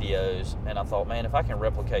videos, and I thought, man, if I can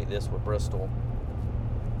replicate this with Bristol,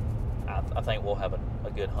 I think we'll have a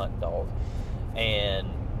good hunting dog. And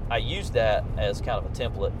I used that as kind of a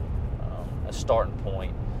template, a starting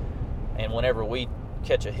point. And whenever we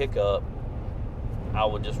catch a hiccup, I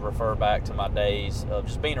would just refer back to my days of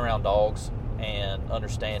just being around dogs and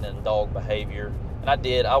understanding dog behavior. And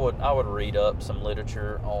I would read up some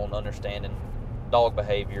literature on understanding dog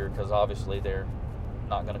behavior, because obviously they're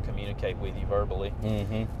not going to communicate with you verbally.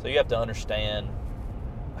 Mm-hmm. So you have to understand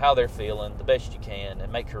how they're feeling the best you can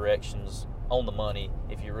and make corrections on the money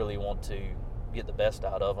if you really want to get the best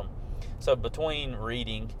out of them. So between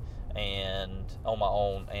reading and on my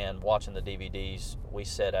own and watching the DVDs, we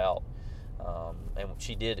set out, and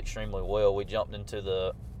she did extremely well. We jumped into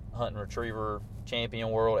the Hunt and Retriever Champion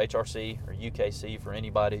World, HRC or UKC. For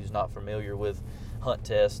anybody who's not familiar with Hunt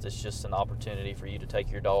Test, it's just an opportunity for you to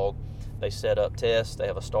take your dog. They set up tests. They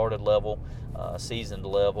have a started level, a seasoned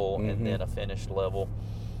level, and then a finished level.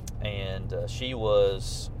 And she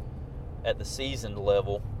was at the seasoned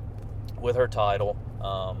level with her title,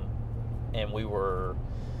 and we were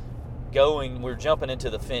jumping into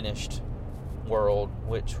the finished world,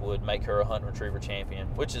 which would make her a Hunt and Retriever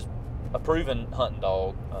champion, which is a proven hunting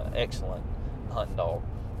dog, excellent hunting dog.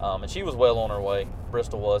 And she was well on her way.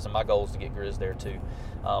 Bristol was, and my goal is to get Grizz there too.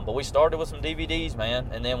 But we started with some DVDs,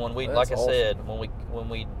 man, and then when said, when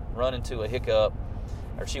we run into a hiccup,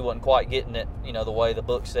 or she wasn't quite getting it, the way the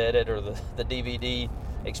book said it or the DVD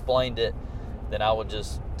explained it, then I would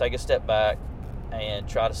just take a step back and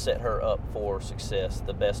try to set her up for success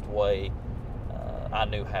the best way I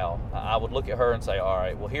knew how. I would look at her and say, all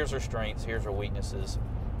right, well, here's her strengths, here's her weaknesses.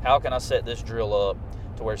 How can I set this drill up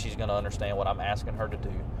to where she's going to understand what I'm asking her to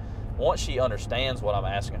do? Once she understands what I'm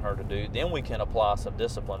asking her to do, then we can apply some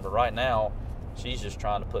discipline. But right now, she's just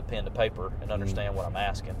trying to put pen to paper and understand what I'm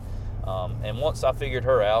asking. And once I figured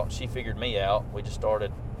her out, she figured me out, we just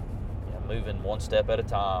started moving one step at a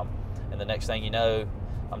time. And the next thing you know,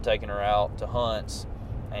 I'm taking her out to hunts,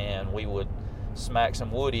 and we would smack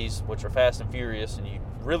some woodies, which are fast and furious, and you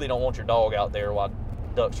really don't want your dog out there while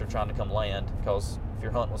ducks are trying to come land, because if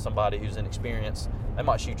you're hunting with somebody who's inexperienced, they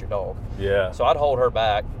might shoot your dog. Yeah. So I'd hold her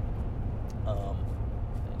back,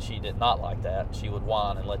 and she did not like that. She would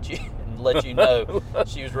whine and let you know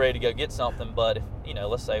she was ready to go get something. But if,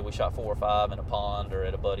 let's say we shot 4 or 5 in a pond or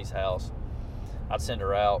at a buddy's house, I'd send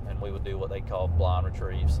her out, and we would do what they call blind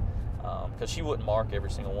retrieves, because she wouldn't mark every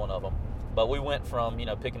single one of them. But we went from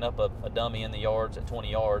picking up a dummy in the yards at 20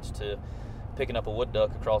 yards to picking up a wood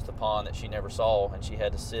duck across the pond that she never saw, and she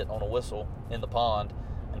had to sit on a whistle in the pond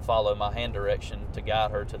and follow my hand direction to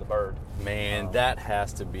guide her to the bird. Man, that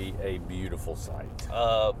has to be a beautiful sight.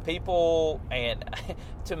 People, and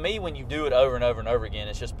to me, when you do it over and over and over again,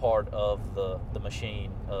 it's just part of the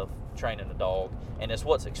machine of training a dog, and it's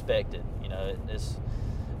what's expected.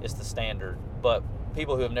 It's the standard. But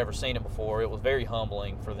people who have never seen it before, it was very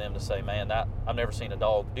humbling for them to say, man, I've never seen a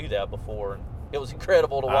dog do that before. And it was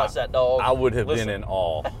incredible to watch that dog. I would have been in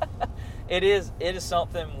awe. It is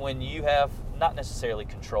something when you have not necessarily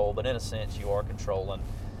control, but in a sense you are controlling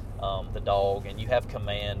the dog, and you have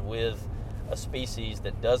command with a species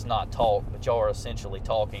that does not talk, but y'all are essentially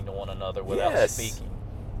talking to one another without speaking.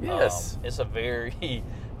 Yes. It's a very,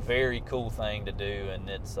 very cool thing to do, and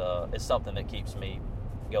it's something that keeps me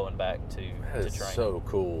going back to training. So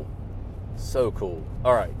cool. So cool.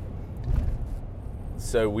 All right.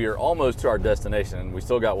 So we are almost to our destination, and we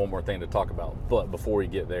still got one more thing to talk about. But before we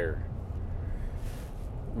get there,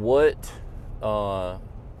 what are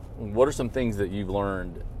some things that you've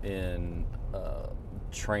learned in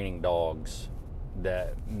training dogs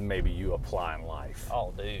that maybe you apply in life?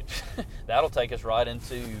 Oh, dude, that'll take us right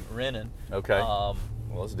into renting. Okay. Well,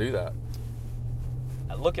 let's do that.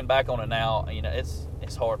 looking back on it now,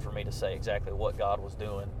 it's hard for me to say exactly what God was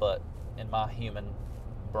doing, but in my human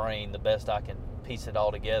brain, the best I can piece it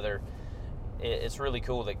all together, it's really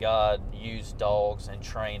cool that God used dogs and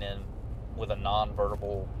training with a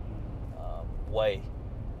nonverbal way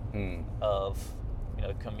of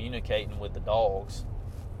communicating with the dogs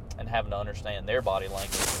and having to understand their body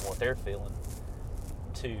language and what they're feeling,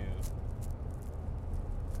 to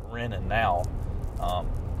Renan now.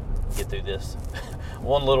 Get through this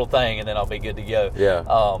one little thing and then I'll be good to go.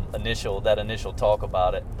 That initial talk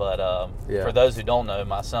about it, but for those who don't know,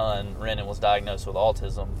 my son Renan was diagnosed with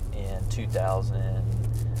autism in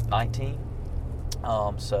 2019.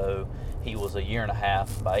 So he was a year and a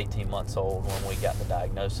half, about 18 months old when we got the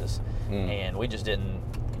diagnosis. And we just didn't,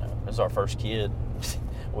 it was our first kid.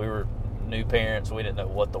 We were new parents. We didn't know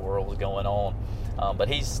what the world was going on. But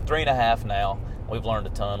he's 3.5 now. We've learned a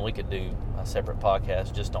ton. We could do a separate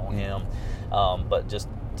podcast just on him. But just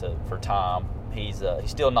for time, he's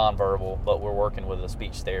still nonverbal, but we're working with a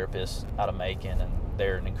speech therapist out of Macon, and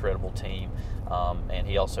they're an incredible team. And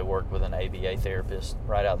he also worked with an ABA therapist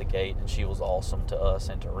right out the gate, and she was awesome to us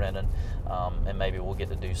and to Renan. And maybe we'll get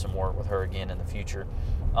to do some work with her again in the future.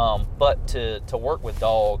 But to work with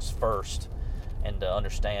dogs first, and to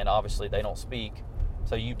understand, obviously they don't speak,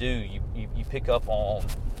 so you pick up on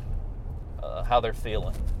how they're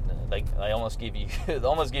feeling. They almost give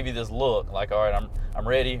you this look like, all right, I'm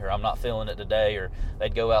ready, or I'm not feeling it today. Or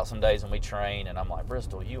they'd go out some days and we train, and I'm like,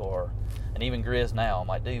 Bristol, you are, and even Grizz now, I'm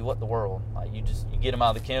like, dude, what the world? Like, you get them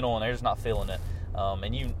out of the kennel and they're just not feeling it.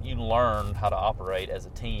 And you learn how to operate as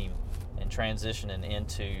a team, and transitioning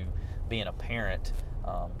into being a parent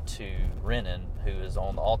to Renan, who is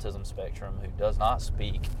on the autism spectrum, who does not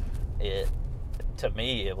speak. To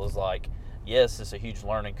me, it was like, yes, it's a huge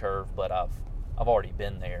learning curve, but I've already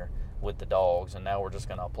been there with the dogs, and now we're just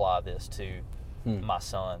going to apply this to my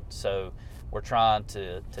son. So we're trying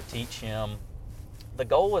to teach him. The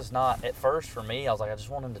goal was not, at first for me, I was like, I just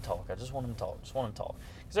want him to talk. Because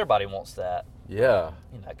everybody wants that. Yeah.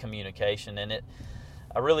 That communication. And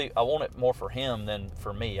I want it more for him than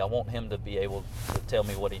for me. I want him to be able to tell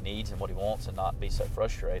me what he needs and what he wants and not be so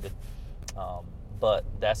frustrated. But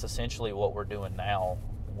that's essentially what we're doing now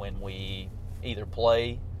when we either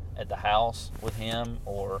play at the house with him,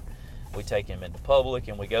 or we take him into public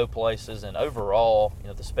and we go places. And overall,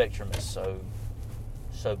 the spectrum is so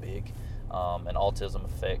big, and autism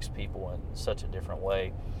affects people in such a different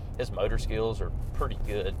way. His motor skills are pretty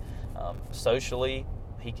good. Socially,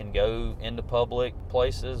 he can go into public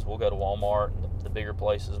places. We'll go to Walmart and the bigger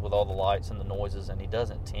places with all the lights and the noises, and he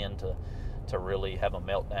doesn't tend to really have a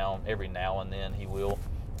meltdown. Every now and then he will,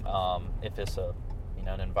 if it's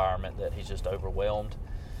an environment that he's just overwhelmed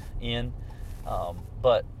in.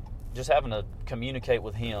 But just having to communicate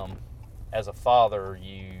with him as a father,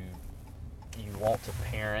 you want to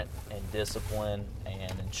parent and discipline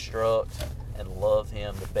and instruct and love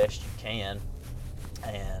him the best you can,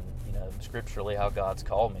 and scripturally how God's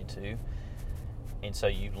called me to. And so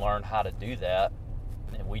you learn how to do that,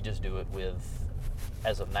 and we just do it with,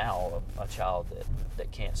 as of now, a child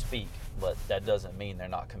that can't speak, but that doesn't mean they're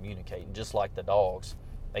not communicating. Just like the dogs,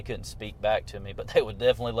 they couldn't speak back to me, but they would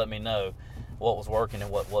definitely let me know what was working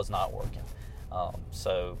and what was not working.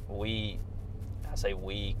 So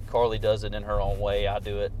Carly does it in her own way. I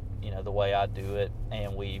do it, the way I do it,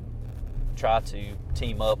 and we try to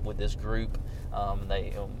team up with this group.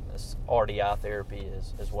 This RDI therapy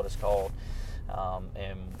is what it's called,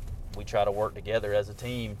 and we try to work together as a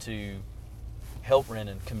team to help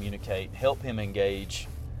Renan communicate, help him engage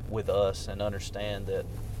with us, and understand that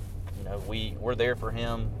we're there for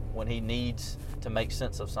him when he needs to make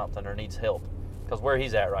sense of something or needs help. Because where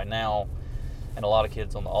he's at right now, and a lot of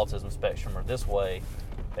kids on the autism spectrum are this way,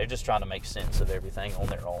 they're just trying to make sense of everything on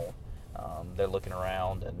their own. They're looking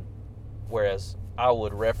around, and whereas I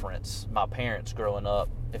would reference my parents growing up,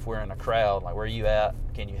 if we're in a crowd, like, where are you at?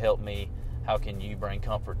 Can you help me? How can you bring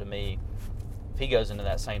comfort to me? If he goes into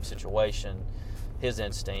that same situation, his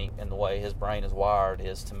instinct and the way his brain is wired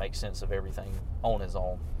is to make sense of everything on his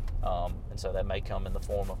own. And so that may come in the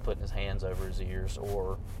form of putting his hands over his ears,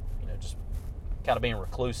 or just kind of being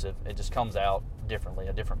reclusive. It just comes out differently,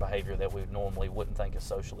 a different behavior that we normally wouldn't think is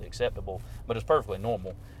socially acceptable, but it's perfectly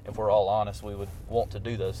normal. If we're all honest, we would want to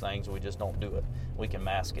do those things, we just don't do it. We can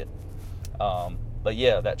mask it. But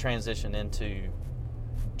yeah, that transition into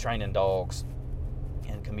training dogs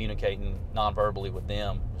and communicating non-verbally with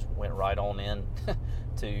them just went right on in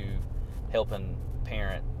to helping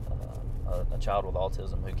parent a child with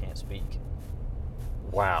autism who can't speak.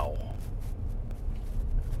 Wow.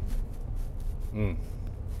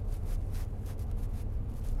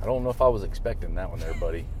 I don't know if I was expecting that one there,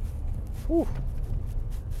 buddy. Whew.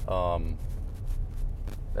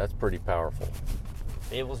 That's pretty powerful.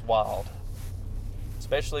 It was wild.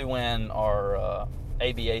 Especially when our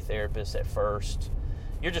ABA therapist at first,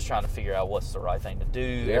 you're just trying to figure out what's the right thing to do.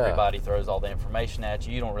 Yeah. Everybody throws all the information at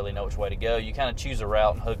you. You don't really know which way to go. You kind of choose a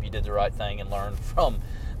route and hope you did the right thing and learn from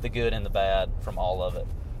the good and the bad from all of it.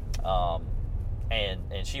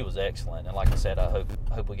 And she was excellent. And like I said, I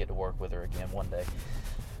hope we get to work with her again one day.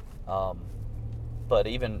 But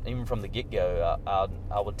even from the get-go,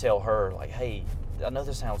 I would tell her, like, hey, I know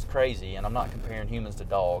this sounds crazy, and I'm not comparing humans to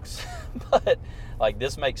dogs, but like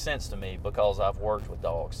this makes sense to me because I've worked with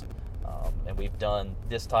dogs, and we've done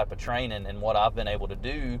this type of training. And what I've been able to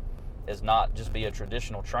do is not just be a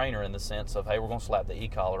traditional trainer in the sense of, hey, we're going to slap the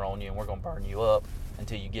e-collar on you and we're going to burn you up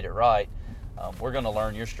until you get it right. We're going to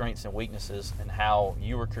learn your strengths and weaknesses and how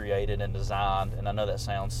you were created and designed. And I know that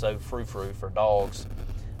sounds so frou-frou for dogs,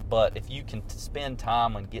 but if you can spend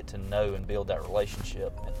time and get to know and build that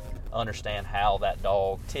relationship and understand how that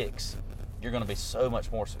dog ticks, you're going to be so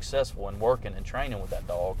much more successful in working and training with that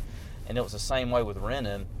dog. And it was the same way with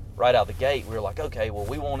Renan. Right out the gate, we were like, okay, well,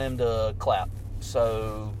 we want him to clap,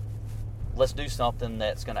 so let's do something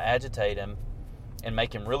that's going to agitate him and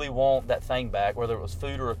make him really want that thing back, whether it was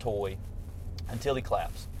food or a toy, until he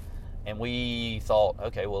claps. And we thought,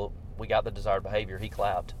 okay, well, we got the desired behavior. He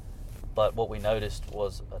clapped. But what we noticed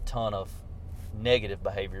was a ton of negative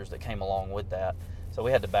behaviors that came along with that. So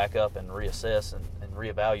we had to back up and reassess and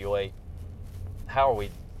reevaluate, how are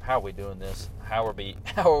we doing this? How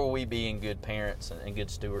are we being good parents and good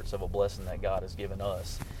stewards of a blessing that God has given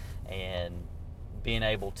us? And being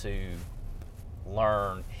able to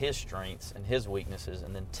learn his strengths and his weaknesses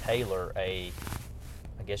and then tailor I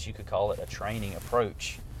guess you could call it a training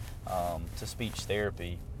approach to speech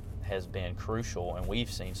therapy has been crucial. And we've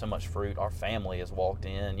seen so much fruit. Our family has walked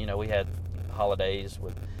in. You know, we had holidays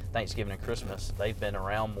with Thanksgiving and Christmas. They've been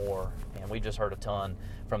around more, and we just heard a ton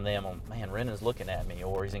from them on, man, Renan's looking at me,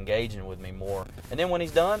 or he's engaging with me more. And then when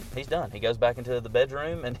he's done, he's done. He goes back into the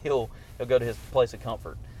bedroom and he'll go to his place of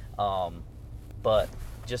comfort. But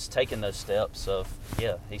just taking those steps of,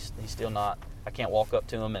 yeah, he's still not, I can't walk up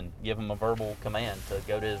to him and give him a verbal command to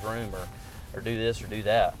go to his room or do this or do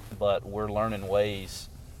that. But we're learning ways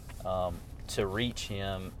to reach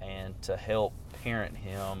him and to help parent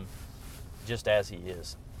him just as he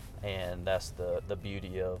is. And that's the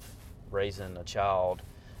beauty of raising a child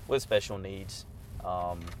with special needs.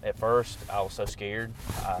 At first, I was so scared.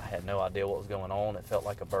 I had no idea what was going on. It felt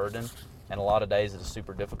like a burden. And a lot of days it is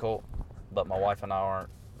super difficult. But my wife and I aren't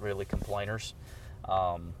really complainers.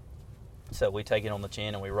 So we take it on the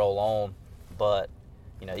chin and we roll on. But,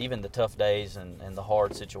 you know, even the tough days and the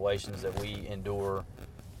hard situations that we endure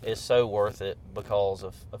is so worth it because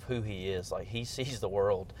of who he is. Like, he sees the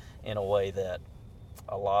world in a way that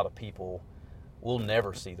a lot of people will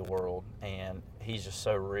never see the world, and he's just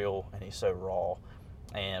so real and he's so raw,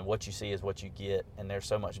 and what you see is what you get, and there's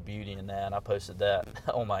so much beauty in that. And I posted that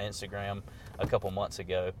on my Instagram a couple months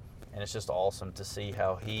ago, and it's just awesome to see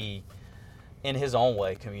how he, in his own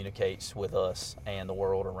way, communicates with us and the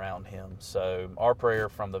world around him. So our prayer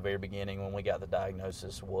from the very beginning when we got the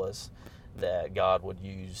diagnosis was that God would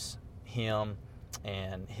use him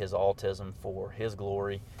and his autism for his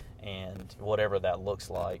glory, and whatever that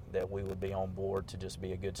looks like, that we would be on board to just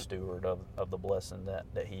be a good steward of the blessing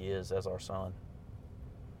that he is as our son.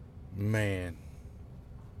 Man,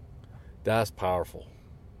 that's powerful.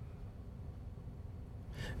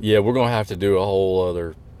 Yeah, we're gonna have to do a whole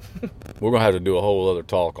other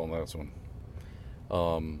talk on this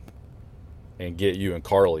one, and get you and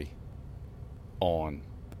Carly on,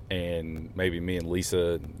 and maybe me and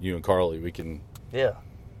Lisa, you and Carly, we can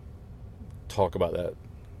talk about that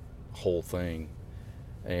whole thing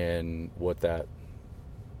and what that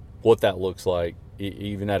looks like,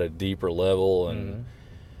 even at a deeper level, and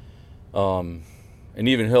and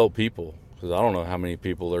even help people, because I don't know how many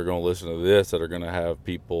people are going to listen to this that are going to have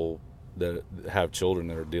people that have children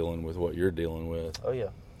that are dealing with what you're dealing with. Oh yeah.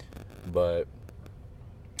 But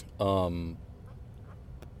well,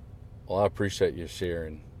 I appreciate you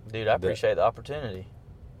sharing. Dude, I appreciate the opportunity.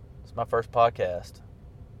 It's my first podcast.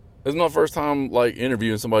 This is my first time like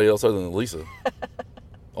interviewing somebody else other than Lisa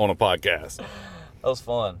on a podcast. That was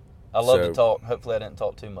fun. I love to talk. Hopefully I didn't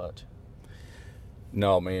talk too much.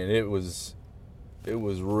 No, man, it was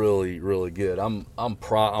really, really good. I'm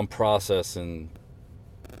processing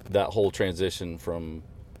that whole transition from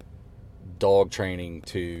dog training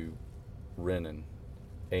to Renan,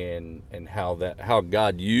 and how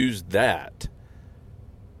God used that,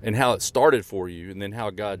 and how it started for you, and then how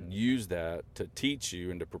God used that to teach you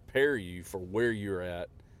and to prepare you for where you're at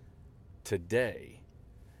today.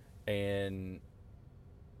 And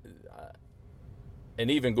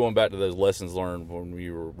even going back to those lessons learned when we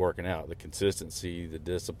were working out, the consistency, the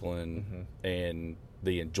discipline, and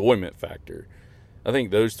the enjoyment factor. I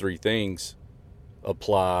think those three things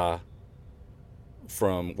apply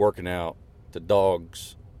from working out to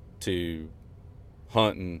dogs to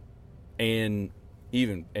hunting and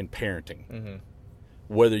even in parenting.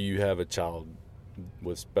 Whether you have a child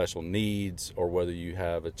with special needs or whether you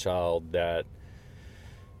have a child that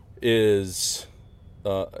is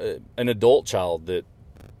an adult child that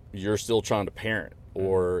you're still trying to parent,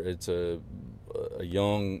 or it's a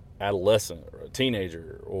young adolescent or a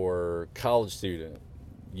teenager or college student,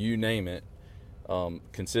 you name it,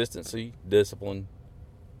 consistency, discipline,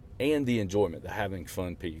 and the enjoyment, the having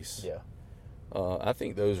fun piece. Yeah. I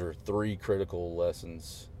think those are three critical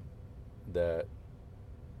lessons that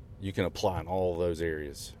you can apply in all of those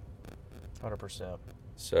areas. 100%.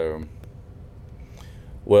 So,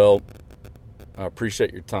 well, I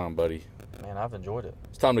appreciate your time, buddy. Man, I've enjoyed it.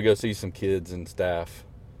 It's time to go see some kids and staff.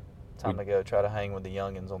 Time to go try to hang with the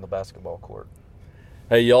youngins on the basketball court.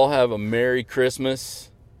 Hey, y'all have a Merry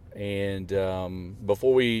Christmas. And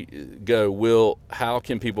before we go, Will, how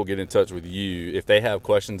can people get in touch with you if they have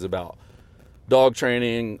questions about dog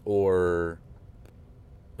training or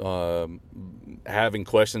having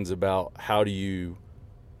questions about how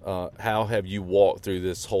have you walked through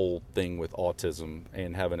this whole thing with autism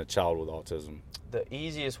and having a child with autism? The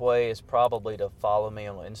easiest way is probably to follow me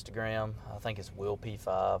on Instagram. I think it's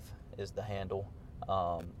WillP5 is the handle.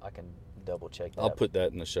 I can double check that. I'll put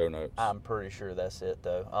that in the show notes. I'm pretty sure that's it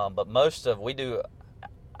though. But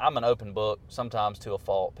I'm an open book sometimes to a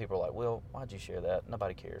fault. People are like, "Will, why'd you share that?"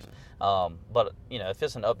 Nobody cares. But if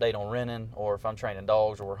it's an update on renting, or if I'm training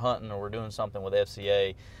dogs, or we're hunting, or we're doing something with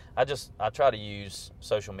FCA, I try to use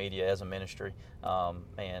social media as a ministry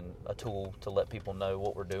and a tool to let people know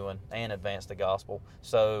what we're doing and advance the gospel.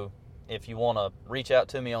 So if you want to reach out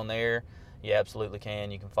to me on there, you absolutely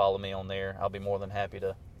can. You can follow me on there. I'll be more than happy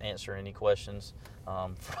to answer any questions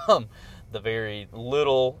from the very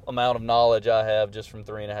little amount of knowledge I have just from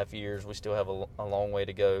 3.5 years. We still have a long way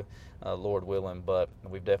to go, Lord willing, but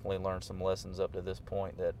we've definitely learned some lessons up to this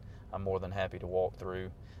point that I'm more than happy to walk through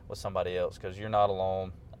with somebody else, because you're not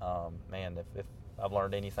alone. Man, if I've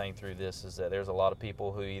learned anything through this, is that there's a lot of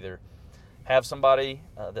people who either have somebody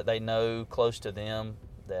that they know close to them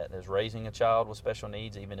that is raising a child with special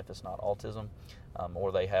needs, even if it's not autism,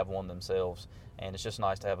 or they have one themselves. And it's just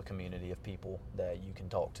nice to have a community of people that you can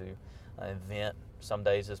talk to. An event, some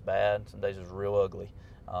days it's bad, some days it's real ugly,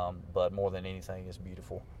 but more than anything, it's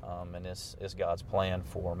beautiful. And it's God's plan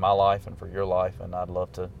for my life and for your life, and I'd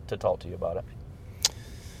love to talk to you about it.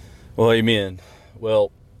 Well, amen.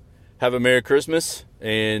 Well, have a Merry Christmas,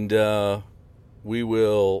 and we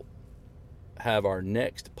will have our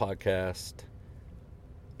next podcast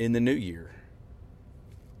in the new year.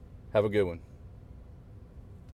 Have a good one.